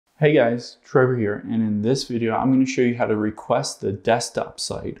Hey guys, Trevor here, and in this video I'm going to show you how to request the desktop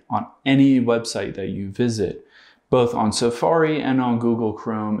site on any website that you visit, both on Safari and on Google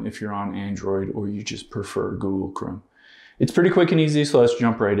Chrome if you're on Android or you just prefer Google Chrome. It's pretty quick and easy, so let's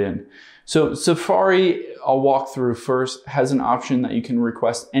jump right in. So Safari, I'll walk through first, has an option that you can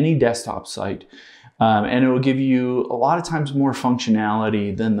request any desktop site, and it will give you a lot of times more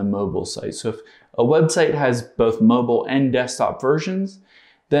functionality than the mobile site. So if a website has both mobile and desktop versions,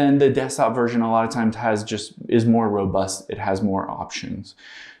 then the desktop version a lot of times is more robust. It has more options.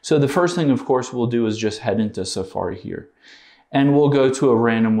 So the first thing, of course, we'll do is just head into Safari here. And we'll go to a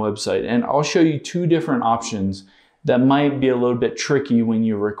random website. And I'll show you two different options that might be a little bit tricky when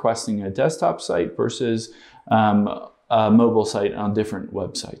you're requesting a desktop site versus a mobile site on different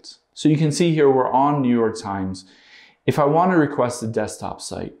websites. So you can see here we're on New York Times. If I want to request a desktop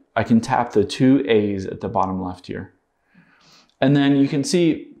site, I can tap the two A's at the bottom left here. And then you can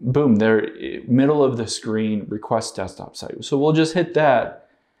see, boom, there, middle of the screen, request desktop site. So we'll just hit that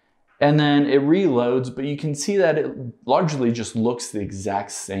and then it reloads, but you can see that it largely just looks the exact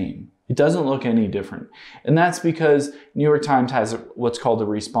same. It doesn't look any different. And that's because New York Times has what's called a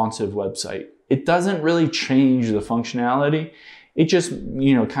responsive website. It doesn't really change the functionality. It just,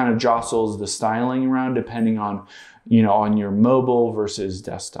 kind of jostles the styling around depending on, on your mobile versus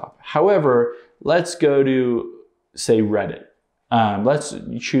desktop. However, let's go to, say, Reddit. Let's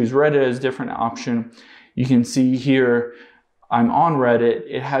choose Reddit as a different option. You can see here, I'm on Reddit.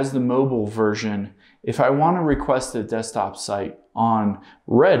 It has the mobile version. If I want to request a desktop site on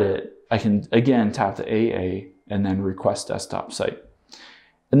Reddit, I can again tap the AA and then request desktop site.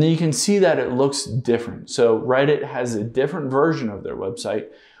 And then you can see that it looks different. So Reddit has a different version of their website,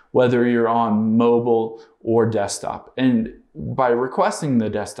 whether you're on mobile or desktop. And by requesting the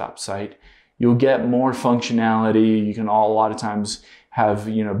desktop site, you'll get more functionality. You can a lot of times have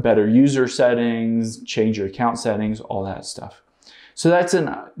better user settings, change your account settings, all that stuff. So that's in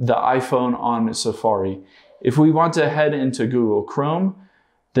the iPhone on Safari. If we want to head into Google Chrome,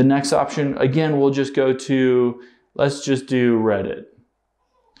 the next option, again, we'll just go to, let's just do Reddit.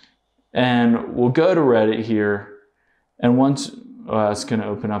 And we'll go to Reddit here. And once, it's gonna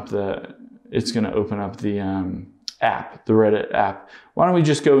open up the app, the Reddit app. Why don't we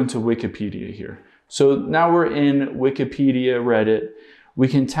just go into Wikipedia here? So now we're in Wikipedia, Reddit. We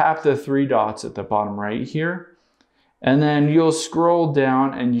can tap the three dots at the bottom right here, and then you'll scroll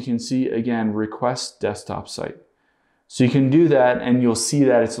down and you can see again, request desktop site. So you can do that and you'll see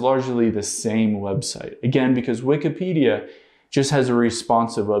that it's largely the same website. Again, because Wikipedia just has a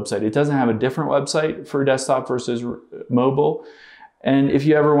responsive website. It doesn't have a different website for desktop versus mobile. And if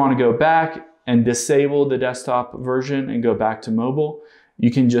you ever want to go back and disable the desktop version and go back to mobile, you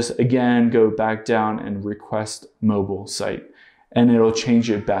can just again go back down and request mobile site and it'll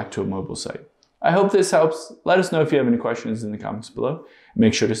change it back to a mobile site. I hope this helps. Let us know if you have any questions in the comments below.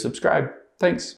 Make sure to subscribe. Thanks.